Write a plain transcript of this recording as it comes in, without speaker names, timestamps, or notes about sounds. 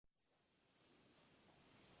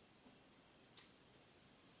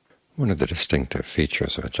One of the distinctive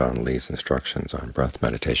features of John Lee's instructions on breath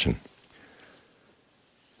meditation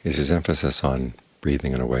is his emphasis on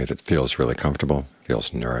breathing in a way that feels really comfortable,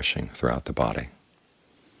 feels nourishing throughout the body.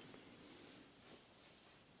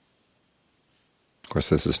 Of course,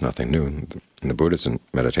 this is nothing new. In the Buddha's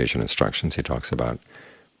meditation instructions, he talks about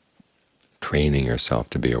training yourself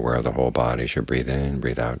to be aware of the whole body as you breathe in,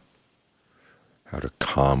 breathe out, how to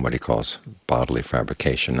calm what he calls bodily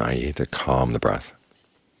fabrication, i.e. to calm the breath,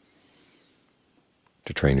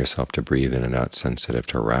 to train yourself to breathe in and out sensitive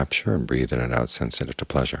to rapture and breathe in and out sensitive to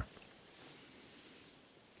pleasure.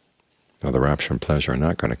 Now, the rapture and pleasure are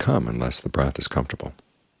not going to come unless the breath is comfortable.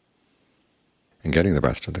 And getting the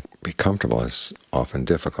breath to be comfortable is often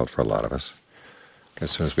difficult for a lot of us. As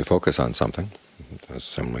soon as we focus on something,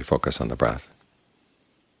 as when we focus on the breath,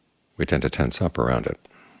 we tend to tense up around it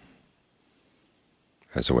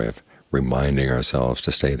as a way of reminding ourselves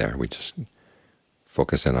to stay there. We just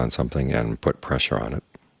focus in on something and put pressure on it,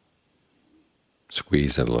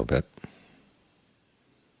 squeeze it a little bit,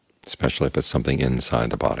 especially if it's something inside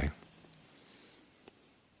the body.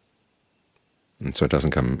 And so it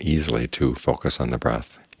doesn't come easily to focus on the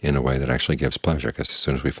breath in a way that actually gives pleasure, because as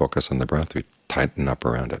soon as we focus on the breath, we tighten up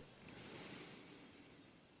around it.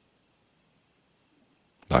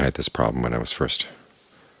 I had this problem when I was first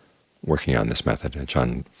working on this method, and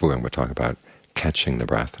John Fuang would talk about catching the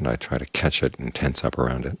breath, and I try to catch it and tense up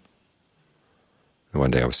around it. And one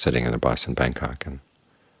day I was sitting in a bus in Bangkok and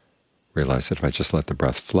realized that if I just let the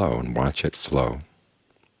breath flow and watch it flow,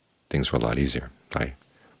 things were a lot easier. I,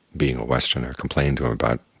 being a Westerner, complained to him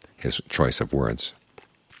about his choice of words.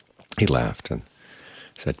 He laughed and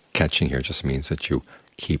said, catching here just means that you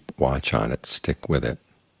keep watch on it, stick with it,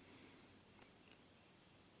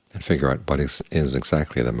 and figure out what is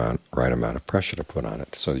exactly the right amount of pressure to put on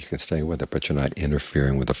it so you can stay with it, but you're not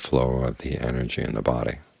interfering with the flow of the energy in the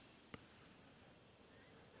body.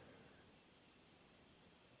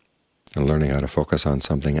 And learning how to focus on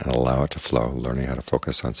something and allow it to flow, learning how to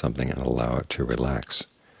focus on something and allow it to relax,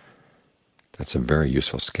 that's a very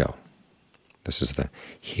useful skill. This is the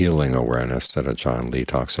healing awareness that John Lee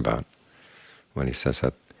talks about when he says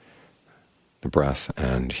that the breath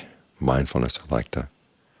and mindfulness are like the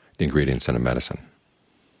ingredients in a medicine.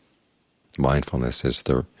 Mindfulness is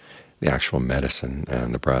the actual medicine,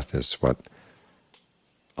 and the breath is what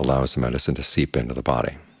allows the medicine to seep into the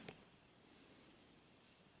body.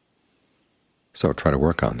 So try to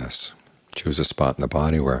work on this. Choose a spot in the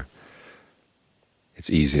body where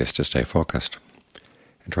it's easiest to stay focused,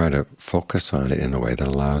 and try to focus on it in a way that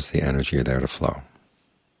allows the energy there to flow.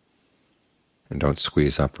 And don't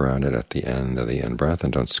squeeze up around it at the end of the in-breath,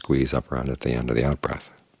 and don't squeeze up around it at the end of the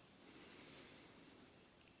out-breath.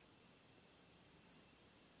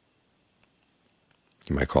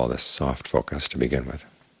 You might call this soft focus to begin with.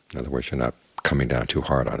 In other words, you're not coming down too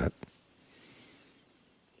hard on it.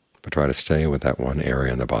 But try to stay with that one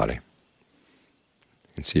area in the body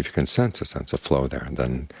and see if you can sense a sense of flow there, and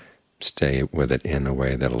then stay with it in a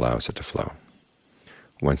way that allows it to flow.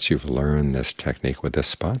 Once you've learned this technique with this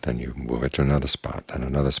spot, then you move it to another spot, then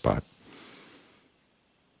another spot.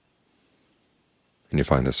 And you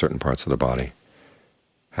find that certain parts of the body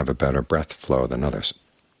have a better breath flow than others.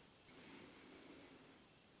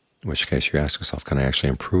 In which case you ask yourself, can I actually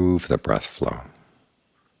improve the breath flow?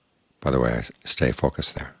 By the way, I stay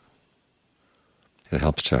focused there. It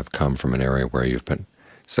helps to have come from an area where you've been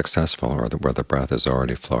successful, or where the breath is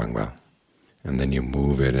already flowing well, and then you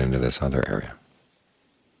move it into this other area.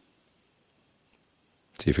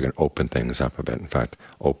 See if you can open things up a bit. In fact,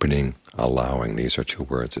 opening, allowing, these are two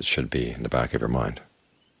words that should be in the back of your mind.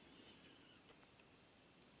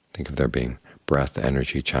 Think of there being breath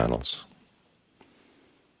energy channels.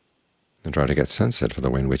 And try to get sensitive to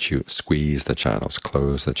the way in which you squeeze the channels,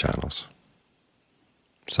 close the channels,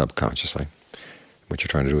 subconsciously. What you're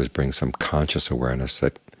trying to do is bring some conscious awareness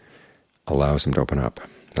that allows them to open up.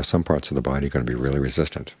 Now, some parts of the body are going to be really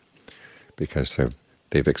resistant because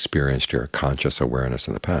they've experienced your conscious awareness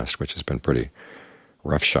in the past, which has been pretty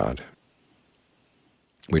roughshod.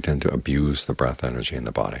 We tend to abuse the breath energy in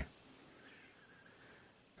the body. And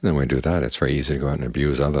then when we do that, it's very easy to go out and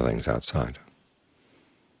abuse other things outside.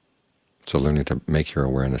 So learning to make your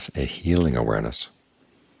awareness a healing awareness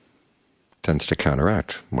tends to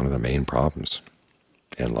counteract one of the main problems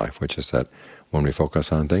in life, which is that when we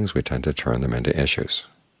focus on things, we tend to turn them into issues,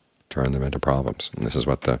 turn them into problems. And this is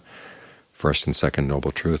what the first and second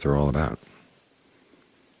Noble Truth are all about.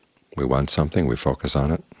 We want something, we focus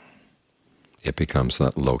on it, it becomes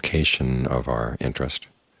the location of our interest,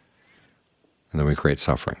 and then we create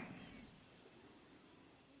suffering.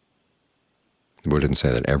 The Buddha didn't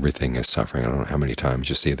say that everything is suffering. I don't know how many times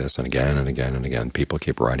you see this, and again and again and again. People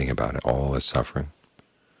keep writing about it. All is suffering.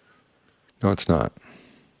 No, it's not.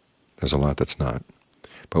 There's a lot that's not.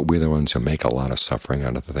 But we're the ones who make a lot of suffering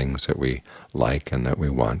out of the things that we like and that we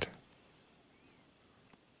want,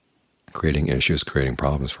 creating issues, creating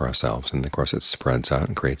problems for ourselves. And of course it spreads out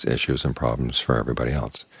and creates issues and problems for everybody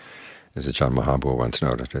else. As Ajahn Mahabua once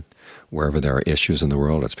noted, that wherever there are issues in the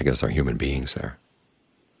world, it's because there are human beings there.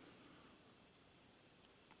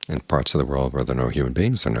 In parts of the world where there are no human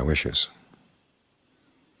beings, there are no issues.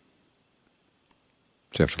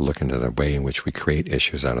 So you have to look into the way in which we create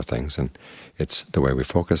issues out of things, and it's the way we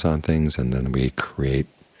focus on things, and then we create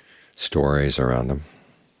stories around them.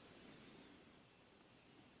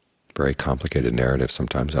 Very complicated narratives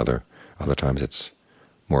sometimes. Other times it's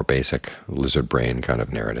more basic, lizard brain kind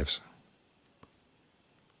of narratives.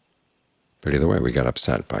 But either way, we get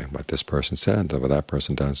upset by what this person said, what that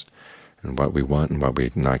person does, and what we want and what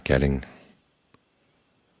we're not getting.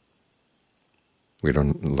 We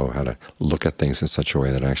don't know how to look at things in such a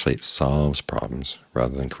way that actually solves problems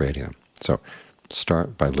rather than creating them. So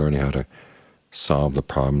start by learning how to solve the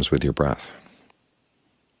problems with your breath.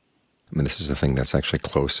 I mean, this is the thing that's actually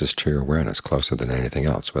closest to your awareness, closer than anything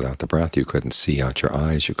else. Without the breath, you couldn't see out your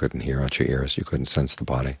eyes, you couldn't hear out your ears, you couldn't sense the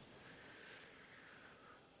body.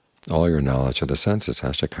 All your knowledge of the senses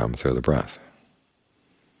has to come through the breath.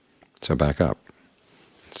 So back up.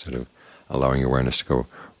 Instead of allowing your awareness to go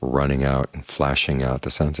running out and flashing out the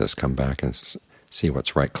senses, come back and see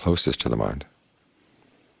what's right closest to the mind.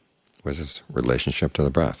 What is this relationship to the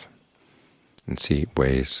breath? And see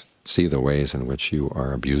the ways in which you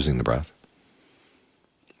are abusing the breath.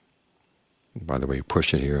 And by the way, you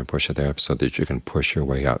push it here and push it there so that you can push your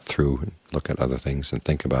way out through and look at other things and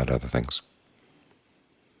think about other things.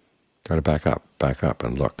 Try to back up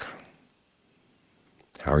and look.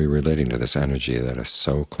 How are you relating to this energy that is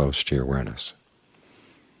so close to your awareness?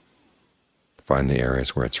 Find the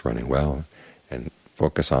areas where it's running well and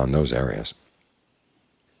focus on those areas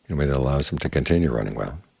in a way that allows them to continue running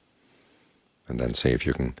well. And then see if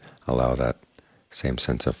you can allow that same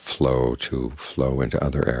sense of flow to flow into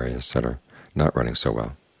other areas that are not running so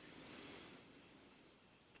well.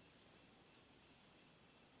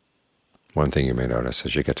 One thing you may notice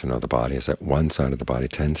as you get to know the body is that one side of the body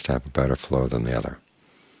tends to have a better flow than the other.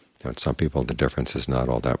 Now, in some people the difference is not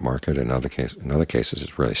all that marked. In other cases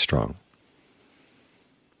it's really strong.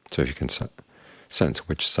 So if you can sense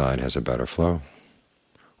which side has a better flow,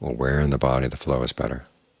 or where in the body the flow is better,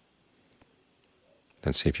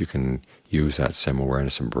 then see if you can use that same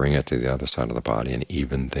awareness and bring it to the other side of the body and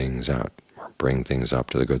even things out, or bring things up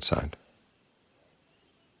to the good side.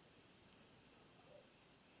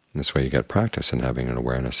 And this way you get practice in having an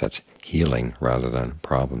awareness that's healing rather than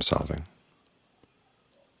problem-solving.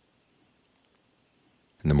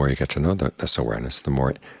 And the more you get to know this awareness, the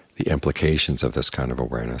more the implications of this kind of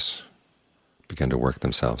awareness begin to work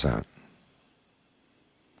themselves out.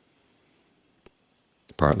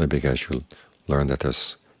 Partly because you learn that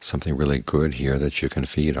there's something really good here that you can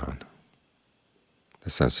feed on.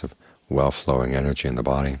 The sense of well-flowing energy in the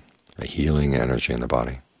body, a healing energy in the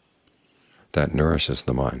body, that nourishes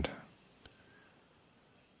the mind.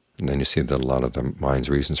 And then you see that a lot of the mind's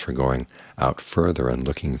reasons for going out further and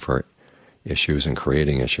looking for issues and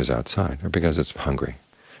creating issues outside are because it's hungry.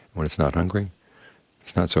 When it's not hungry,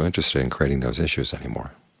 it's not so interested in creating those issues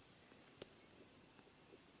anymore.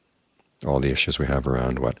 All the issues we have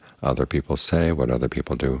around what other people say, what other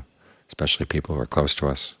people do, especially people who are close to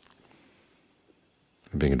us,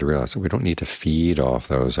 and beginning to realize that we don't need to feed off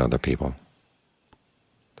those other people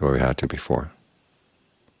the way we had to before.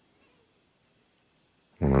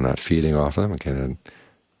 When we're not feeding off of them, okay,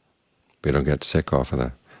 we don't get sick off of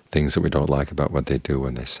the things that we don't like about what they do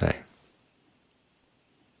when they say.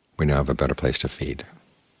 We now have a better place to feed.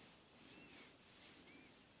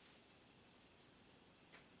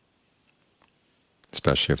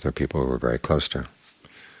 Especially if they're people who we're very close to.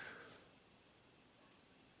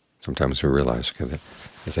 Sometimes we realize the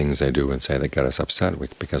things they do and say that get us upset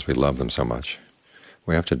because we love them so much.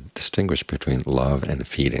 We have to distinguish between love and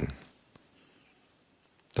feeding.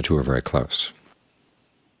 The two are very close.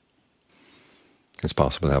 It's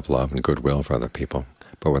possible to have love and goodwill for other people,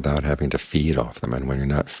 but without having to feed off them. And when you're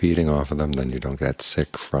not feeding off of them, then you don't get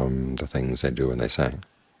sick from the things they do and they say.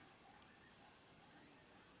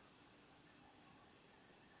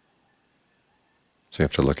 So you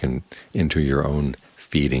have to look into your own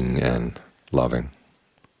feeding and loving.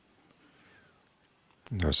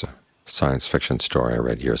 There's a science fiction story I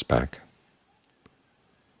read years back.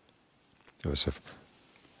 It was of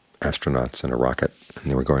astronauts in a rocket, and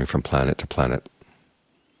they were going from planet to planet.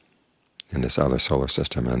 in this other solar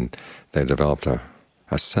system, and they developed a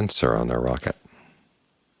sensor on their rocket,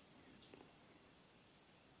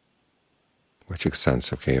 which can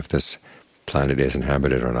sense, okay, if this planet is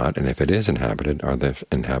inhabited or not, and if it is inhabited, are the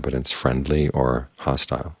inhabitants friendly or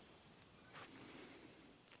hostile?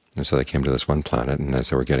 And so they came to this one planet, and as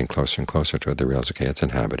they were getting closer and closer to it, they realized, okay, it's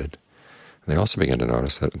inhabited. And they also began to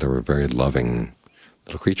notice that there were very loving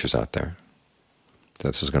little creatures out there. So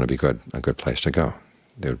this was going to be a good place to go.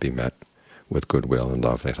 They would be met with goodwill and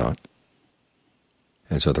love, they thought.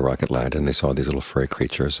 And so the rocket landed, and they saw these little furry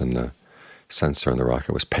creatures, and the sensor in the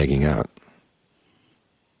rocket was pegging out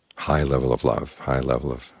high level of love, high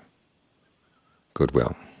level of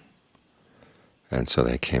goodwill. And so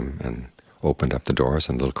they came and opened up the doors,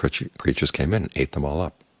 and little creatures came in and ate them all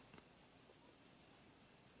up.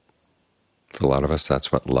 For a lot of us,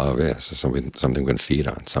 that's what love is. It's something we can feed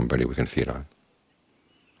on, somebody we can feed on.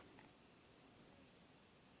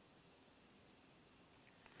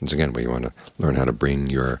 Once again, we want to learn how to bring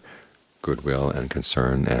your goodwill and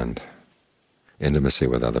concern and intimacy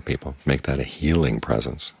with other people. Make that a healing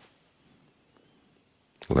presence.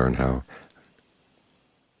 Learn how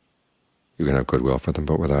you can have goodwill for them,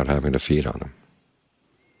 but without having to feed on them.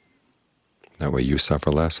 That way you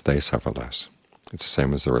suffer less, they suffer less. It's the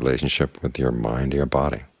same as the relationship with your mind or your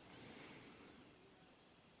body.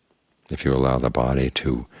 If you allow the body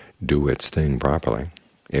to do its thing properly,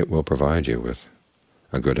 it will provide you with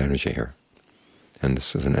a good energy here. And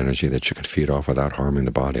this is an energy that you can feed off without harming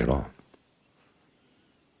the body at all.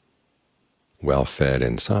 Well fed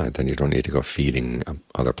inside, then you don't need to go feeding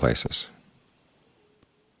other places.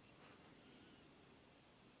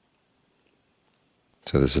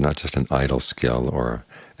 So this is not just an idle skill or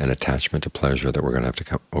an attachment to pleasure that we're going to have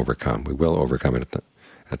to overcome. We will overcome it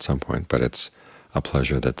at some point, but it's a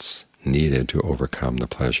pleasure that's needed to overcome the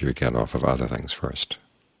pleasure you get off of other things first.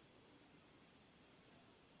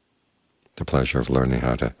 The pleasure of learning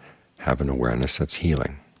how to have an awareness that's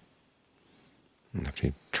healing. And if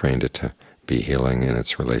you trained it to be healing in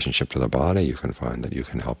its relationship to the body, you can find that you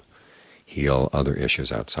can help heal other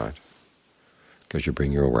issues outside. Because you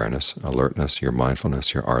bring your awareness, alertness, your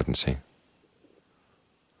mindfulness, your ardency,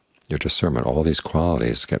 your discernment, all these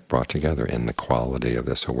qualities get brought together in the quality of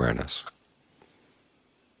this awareness,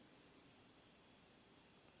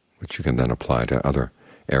 which you can then apply to other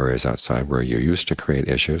areas outside where you used to create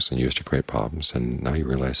issues and used to create problems, and now you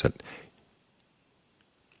realize that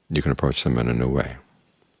you can approach them in a new way.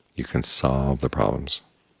 You can solve the problems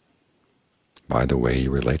by the way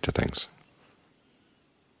you relate to things.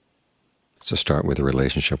 So start with a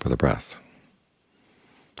relationship with the breath.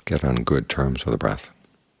 Get on good terms with the breath.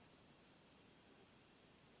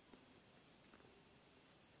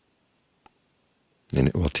 And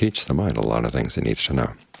it will teach the mind a lot of things it needs to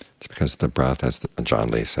know. It's because the breath, as John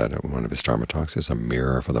Lee said in one of his Dharma talks, is a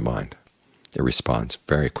mirror for the mind. It responds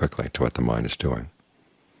very quickly to what the mind is doing.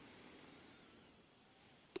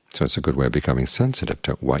 So it's a good way of becoming sensitive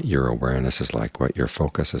to what your awareness is like, what your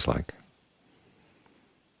focus is like.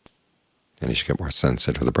 And as you get more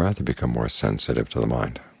sensitive to the breath, you become more sensitive to the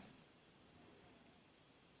mind.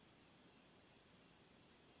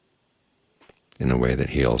 In a way that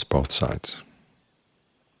heals both sides.